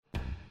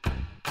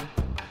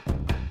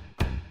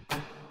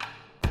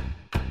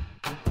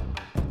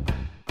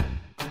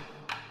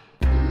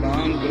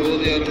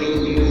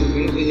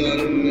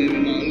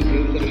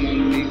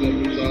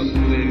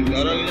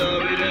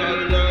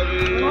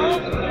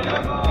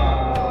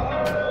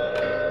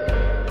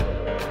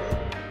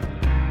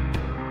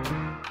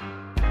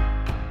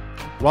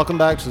Welcome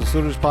back to the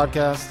Suraj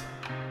Podcast.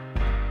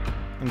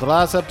 In the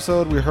last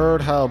episode, we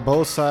heard how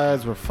both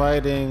sides were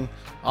fighting.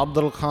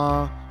 Abdul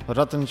Khan,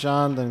 Ratan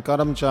Chand, and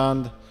Karam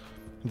Chand.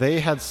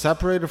 They had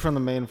separated from the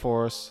main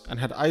force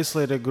and had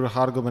isolated Guru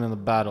Hargobind in the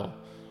battle.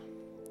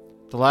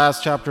 The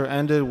last chapter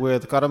ended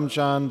with Karam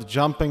Chand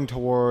jumping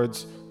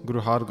towards Guru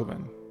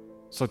Hargobind.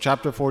 So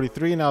chapter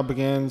 43 now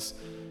begins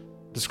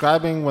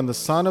describing when the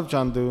son of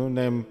Chandu,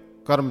 named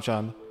Karam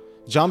Chand,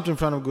 jumped in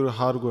front of Guru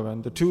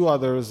Hargobind. The two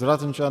others,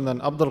 Ratan Chand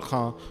and Abdul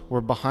Khan,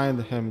 were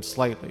behind him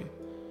slightly.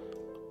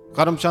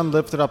 Karam Chand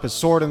lifted up his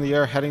sword in the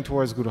air, heading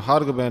towards Guru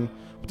Hargobind.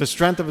 With the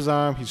strength of his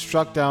arm, he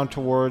struck down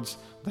towards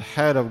the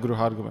head of Guru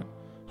Hargobind,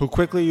 who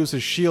quickly used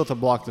his shield to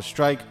block the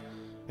strike.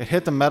 It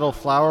hit the metal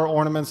flower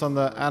ornaments on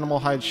the animal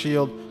hide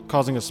shield,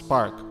 causing a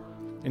spark.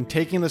 In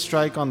taking the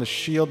strike on the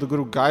shield, the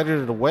Guru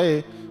guided it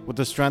away with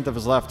the strength of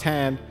his left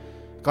hand.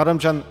 Karam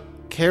Chand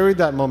carried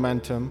that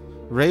momentum,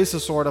 raised the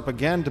sword up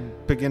again to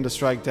begin to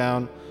strike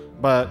down,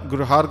 but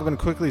Guru Hargobind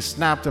quickly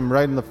snapped him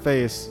right in the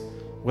face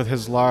with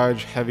his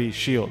large, heavy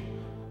shield.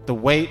 The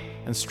weight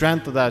and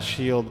strength of that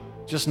shield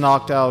just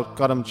knocked out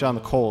Karam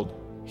Chand cold.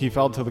 He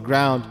fell to the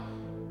ground.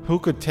 Who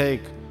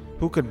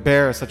could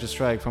bear such a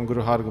strike from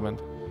Guru Hargobind?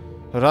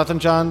 Ratan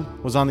Chand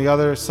was on the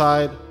other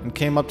side and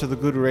came up to the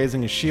Guru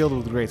raising his shield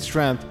with great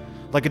strength.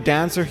 Like a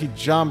dancer, he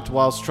jumped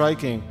while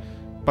striking,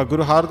 but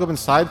Guru Hargobind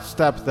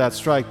sidestepped that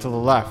strike to the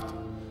left.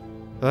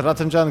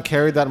 Ratan Chand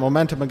carried that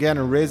momentum again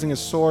and raising his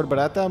sword, but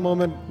at that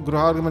moment, Guru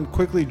Hargobind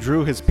quickly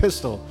drew his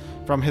pistol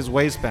from his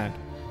waistband.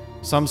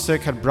 Some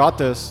Sikh had brought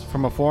this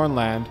from a foreign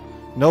land.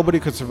 Nobody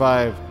could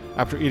survive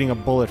after eating a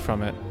bullet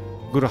from it.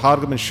 Guru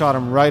Hargobind shot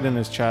him right in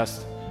his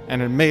chest,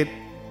 and it made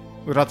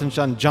Ratan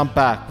Chand jump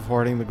back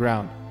before hitting the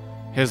ground.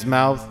 His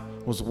mouth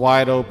was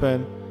wide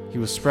open, he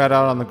was spread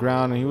out on the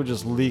ground, and he was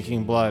just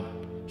leaking blood.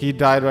 He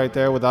died right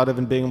there without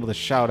even being able to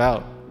shout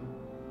out.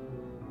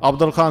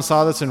 Abdul Khan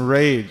saw this in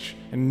rage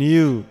and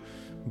knew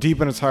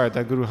deep in his heart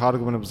that Guru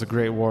Hargobind was a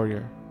great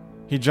warrior.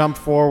 He jumped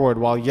forward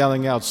while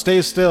yelling out,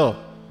 "Stay still!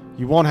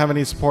 You won't have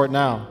any support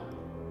now."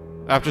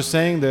 After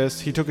saying this,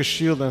 he took his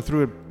shield and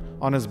threw it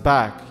on his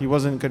back. He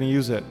wasn't going to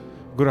use it.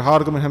 Guru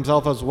Hargobind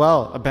himself as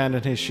well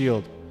abandoned his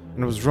shield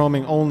and was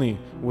roaming only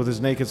with his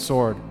naked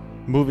sword,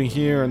 moving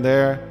here and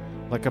there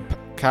like a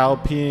cow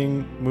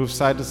peeing, moved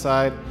side to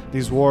side.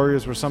 These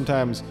warriors were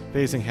sometimes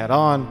facing head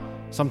on,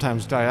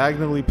 sometimes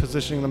diagonally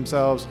positioning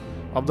themselves.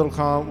 Abdul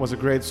Khan was a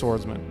great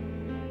swordsman.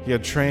 He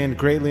had trained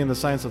greatly in the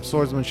science of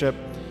swordsmanship.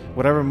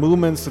 Whatever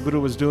movements the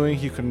Guru was doing,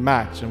 he could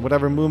match, and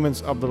whatever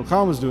movements Abdul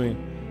Khan was doing,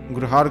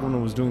 Guru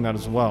Hargobind was doing that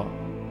as well.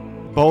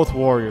 Both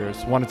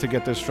warriors wanted to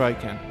get their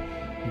strike in.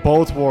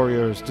 Both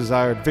warriors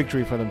desired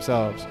victory for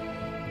themselves.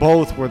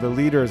 Both were the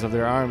leaders of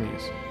their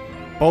armies.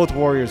 Both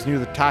warriors knew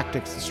the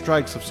tactics, the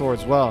strikes of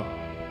swords well.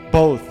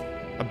 Both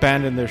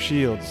abandoned their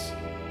shields.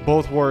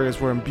 Both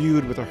warriors were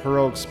imbued with a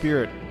heroic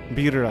spirit,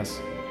 Biras.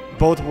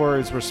 Both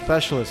warriors were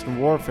specialists in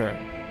warfare.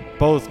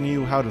 Both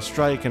knew how to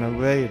strike and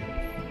evade.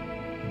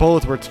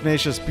 Both were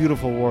tenacious,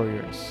 beautiful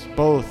warriors.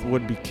 Both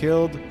would be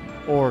killed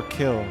or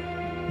kill.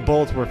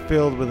 Both were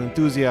filled with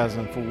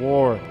enthusiasm for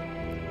war.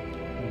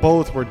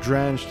 Both were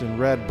drenched in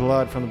red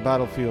blood from the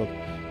battlefield.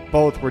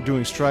 Both were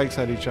doing strikes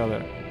at each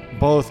other.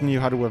 Both knew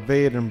how to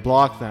evade and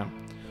block them.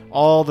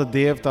 All the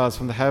Devtas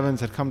from the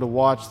heavens had come to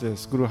watch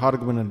this Guru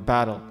Hargobind in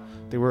battle.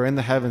 They were in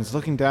the heavens,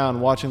 looking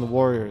down, watching the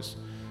warriors,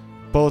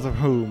 both of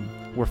whom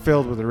were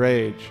filled with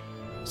rage.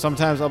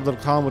 Sometimes Abdul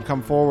Khan would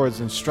come forwards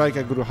and strike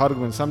at Guru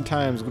Hargobind.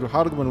 Sometimes Guru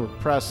Hargobind would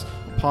press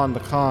upon the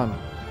Khan.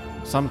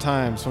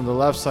 Sometimes from the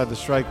left side the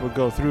strike would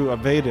go through,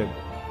 evaded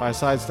by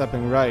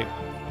sidestepping right.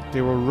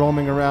 They were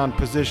roaming around,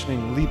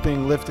 positioning,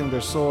 leaping, lifting their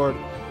sword.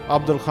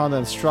 Abdul Khan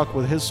then struck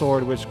with his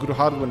sword, which Guru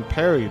Hargobind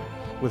parried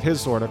with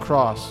his sword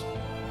across.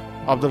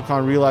 Abdul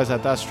Khan realized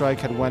that strike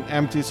had went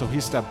empty, so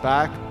he stepped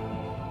back.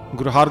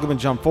 Guru Hargobind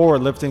jumped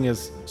forward, lifting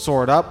his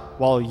sword up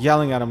while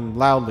yelling at him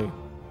loudly,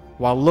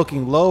 while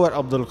looking low at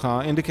Abdul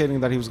Khan, indicating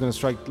that he was going to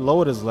strike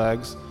low at his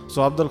legs.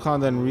 So Abdul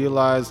Khan then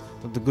realized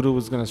that the Guru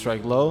was going to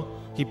strike low.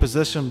 He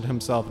positioned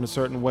himself in a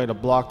certain way to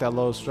block that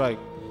low strike.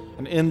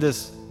 And in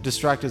this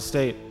distracted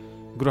state,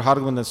 Guru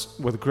Hargobind,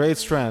 with great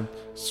strength,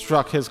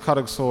 struck his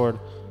Khadag sword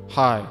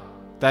high.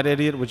 That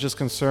idiot was just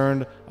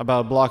concerned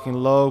about blocking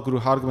low. Guru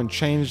Hargobind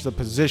changed the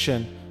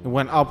position and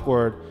went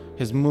upward.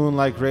 His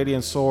moon-like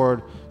radiant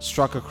sword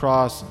struck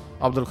across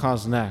Abdul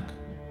Khan's neck.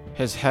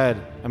 His head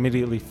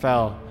immediately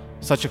fell.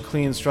 Such a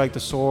clean strike, the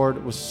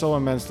sword was so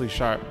immensely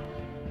sharp.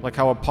 Like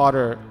how a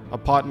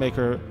pot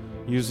maker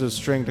uses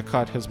string to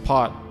cut his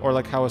pot, or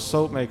like how a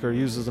soap maker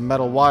uses a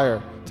metal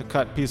wire to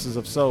cut pieces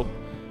of soap.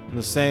 In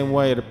the same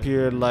way, it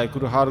appeared like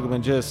Guru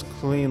Hargobind just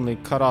cleanly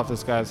cut off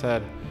this guy's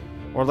head.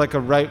 Or like a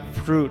ripe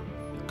fruit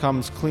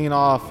comes clean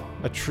off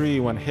a tree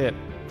when hit,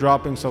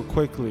 dropping so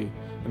quickly.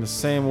 In the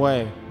same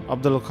way,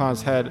 Abdul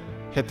Khan's head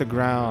hit the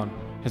ground.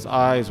 His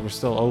eyes were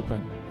still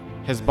open.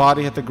 His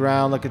body hit the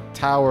ground like a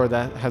tower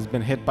that has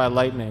been hit by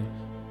lightning,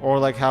 or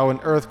like how an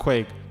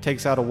earthquake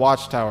takes out a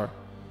watchtower.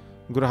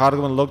 Guru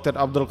Hargobind looked at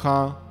Abdul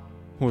Khan,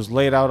 who was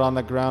laid out on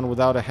the ground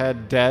without a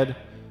head, dead,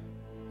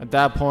 At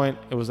that point,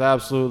 it was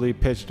absolutely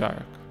pitch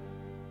dark.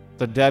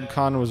 The dead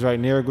Khan was right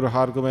near Guru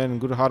Hargobind,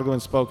 and Guru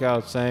Hargobind spoke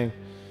out saying,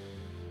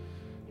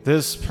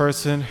 "This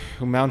person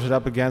who mounted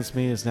up against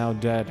me is now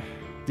dead.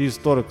 These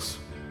Turks,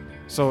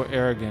 so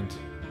arrogant.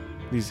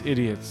 These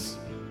idiots.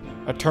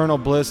 Eternal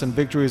bliss and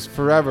victory is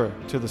forever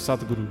to the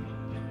Satguru."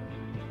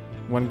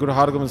 When Guru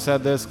Hargobind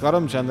said this,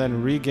 Karamchand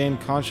then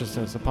regained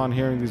consciousness upon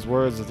hearing these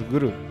words of the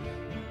Guru.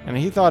 And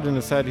he thought in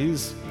his head,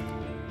 he's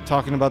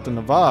talking about the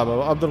Nawab,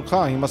 Abdul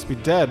Khan. He must be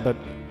dead, but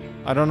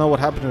I don't know what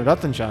happened to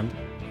Ratan Chand.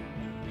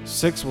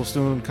 Sikhs will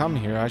soon come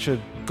here. I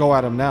should go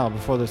at him now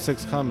before the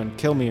Sikhs come and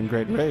kill me in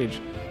great rage,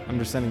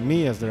 understanding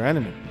me as their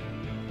enemy.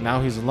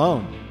 Now he's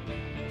alone.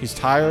 He's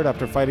tired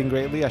after fighting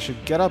greatly. I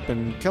should get up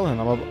and kill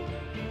him.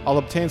 I'll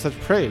obtain such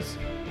praise.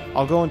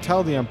 I'll go and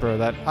tell the emperor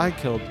that I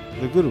killed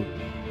the Guru.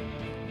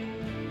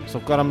 So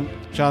Karam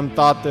Chand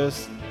thought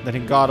this. Then he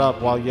got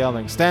up while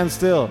yelling, "Stand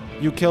still!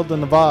 You killed the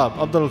Nawab,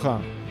 Abdul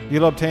Khan.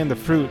 You'll obtain the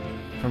fruit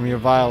from your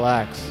vile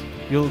acts.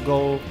 You'll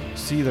go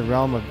see the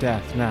realm of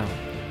death now."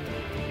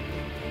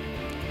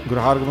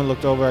 Guru Hargobind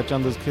looked over at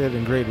Chanda's kid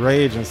in great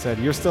rage and said,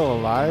 "You're still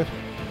alive?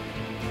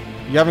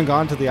 You haven't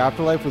gone to the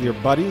afterlife with your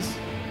buddies?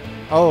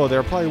 Oh,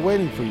 they're probably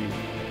waiting for you.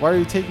 Why are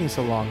you taking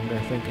so long?"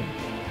 they're thinking.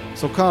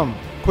 "So come,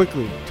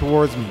 quickly,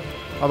 towards me.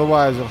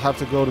 Otherwise, you'll have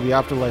to go to the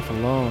afterlife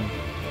alone."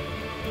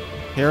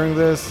 Hearing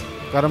this,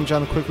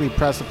 Karamchand quickly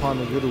pressed upon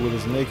the Guru with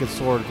his naked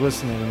sword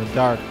glistening in the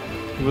dark.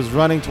 He was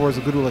running towards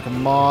the Guru like a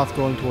moth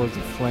going towards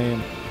the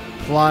flame,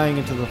 flying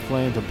into the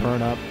flame to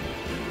burn up.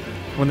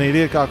 When the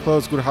idiot got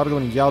close, Guru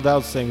Hargobind yelled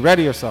out, saying,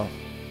 "Ready yourself.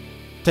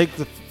 Take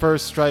the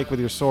first strike with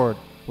your sword,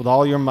 with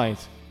all your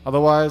might.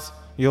 Otherwise,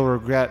 you'll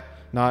regret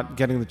not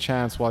getting the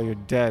chance while you're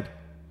dead."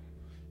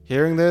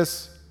 Hearing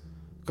this,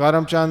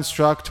 Karamchand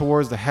struck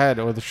towards the head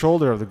or the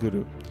shoulder of the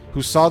Guru,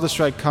 who saw the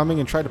strike coming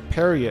and tried to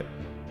parry it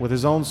with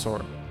his own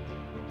sword.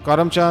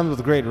 Karamchand,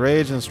 with great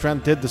rage and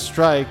strength, did the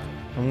strike,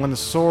 and when the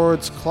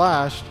swords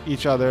clashed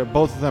each other,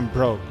 both of them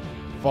broke.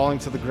 Falling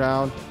to the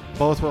ground,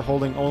 both were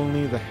holding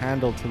only the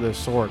handle to their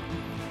sword.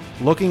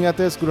 Looking at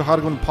this, Guru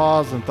Hargobind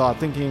paused and thought,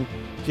 thinking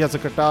he has a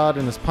katar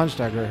in his punch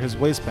dagger, his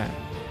waistband.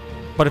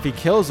 But if he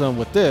kills him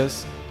with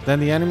this, then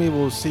the enemy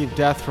will receive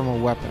death from a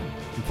weapon.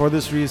 And for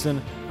this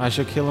reason, I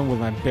shall kill him with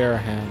my bare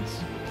hands.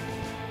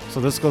 So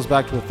this goes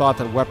back to the thought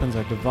that weapons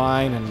are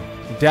divine, and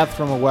death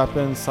from a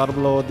weapon,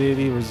 Sarvaloka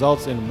Devi,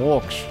 results in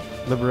moksha,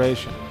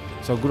 liberation.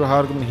 So Guru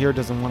Hargobind here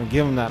doesn't want to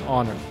give him that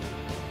honor.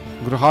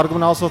 Guru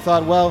Hargobind also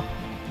thought, well,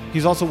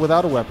 he's also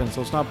without a weapon,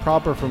 so it's not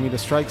proper for me to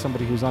strike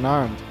somebody who's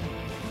unarmed.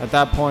 At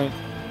that point,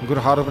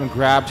 Guru Hargobind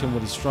grabbed him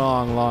with his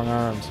strong, long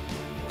arms.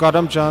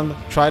 Karamchand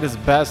tried his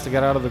best to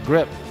get out of the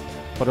grip,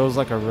 but it was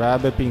like a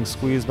rabbit being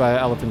squeezed by an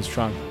elephant's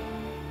trunk.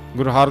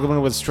 Guru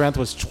Hargobind with strength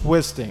was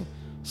twisting,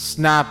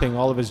 snapping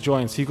all of his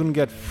joints. He couldn't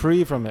get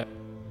free from it,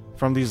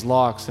 from these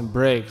locks and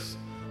breaks.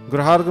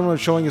 Guru Hargobind was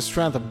showing his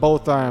strength of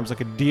both arms like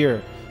a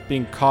deer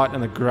being caught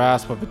in the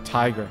grasp of a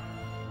tiger.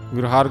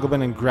 Guru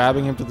Hargobind, in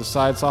grabbing him to the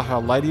side, saw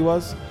how light he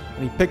was,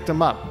 and he picked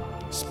him up,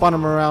 spun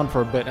him around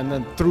for a bit, and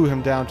then threw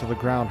him down to the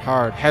ground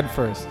hard, head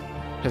first.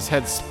 His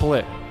head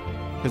split.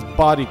 His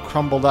body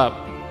crumbled up.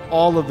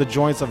 All of the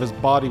joints of his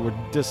body were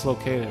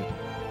dislocated.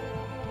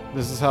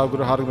 This is how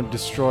Guru Hargobind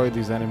destroyed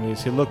these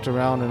enemies. He looked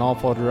around in all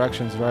four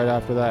directions right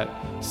after that,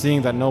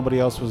 seeing that nobody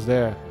else was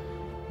there.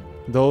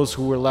 Those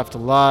who were left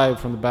alive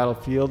from the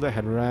battlefield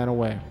had ran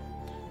away.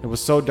 It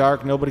was so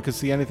dark nobody could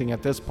see anything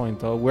at this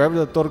point, though.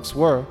 Wherever the Turks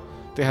were,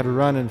 they had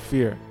run in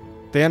fear.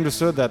 They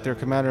understood that their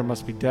commander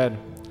must be dead.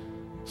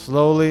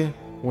 Slowly,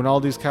 when all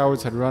these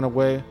cowards had run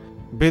away,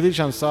 Bidhi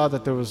Chand saw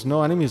that there was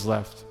no enemies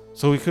left.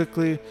 So he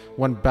quickly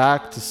went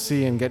back to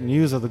see and get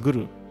news of the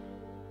Guru.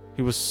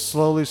 He was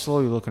slowly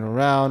looking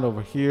around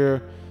over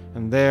here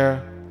and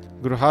there.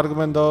 Guru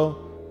Hargobind, though,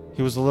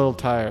 he was a little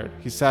tired.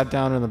 He sat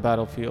down in the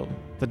battlefield.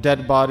 The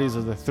dead bodies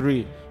of the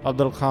three,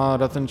 Abdul Khan,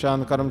 Ratan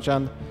Chand,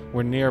 Karamchand,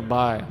 were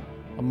nearby.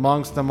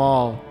 Amongst them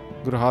all,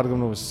 Guru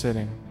Hargobind was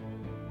sitting.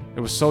 It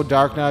was so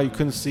dark now you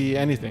couldn't see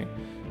anything,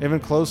 even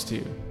close to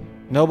you.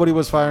 Nobody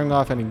was firing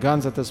off any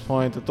guns at this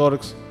point. The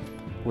Turks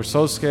were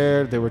so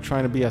scared they were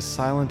trying to be as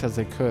silent as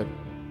they could.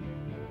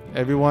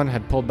 Everyone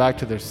had pulled back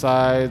to their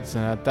sides,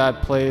 and at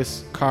that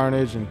place,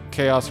 carnage and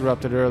chaos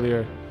erupted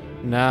earlier.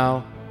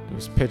 Now, there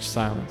was pitch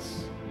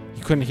silence.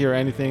 You couldn't hear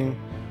anything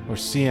or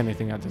see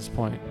anything at this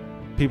point.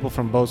 People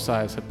from both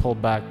sides had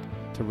pulled back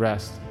to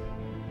rest.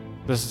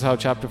 This is how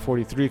chapter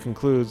 43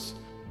 concludes.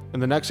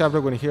 In the next chapter,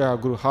 we're going to hear how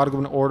Guru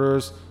Hargobind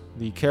orders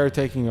the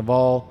caretaking of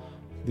all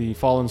the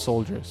fallen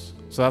soldiers.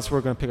 So that's where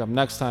we're going to pick up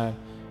next time.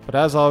 But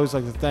as always,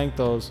 I'd like to thank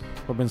those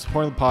who have been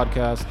supporting the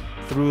podcast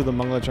through the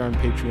Mangalacharan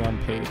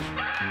Patreon page.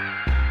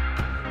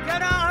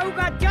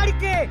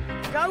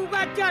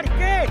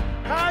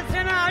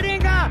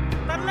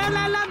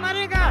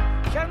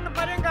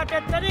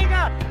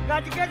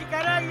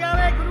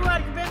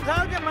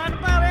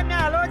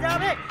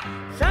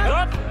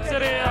 Sat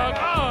Sri